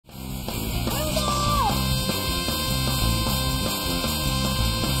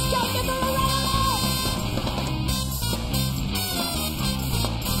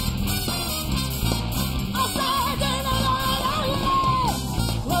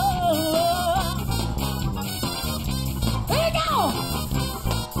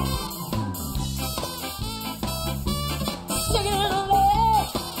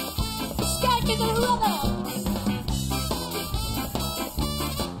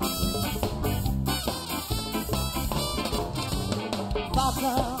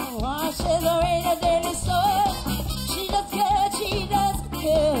Washes away the daily soul. She does good, she does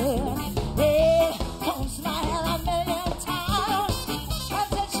good. It comes my head a million times.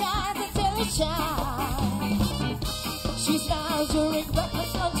 Until it shines, until it shines. She smiles during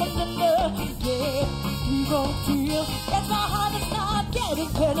breakfast, lunch, and dinner. Yeah, we both feel it's my heart that's not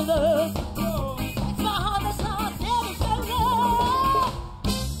getting better. It's my heart that's not getting better.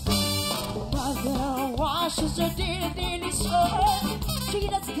 Mother washes her daily soul. She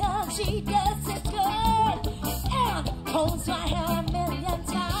does good, she does it good. And combs my hair a million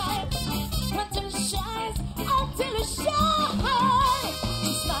times. Until it shines, until it shines.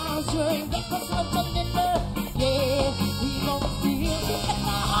 She smiles during breakfast, lunch, and dinner. Yeah, we both feel it's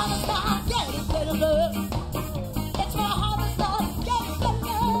my heart that's not getting better. It's my heart that's not getting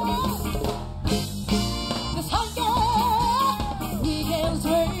better. This hunger, we gives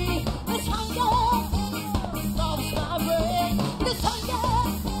way. This hunger, stops my brain. This hunger,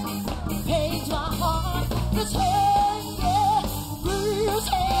 pains my heart. This hunger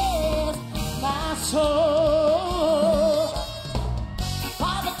bruises my soul.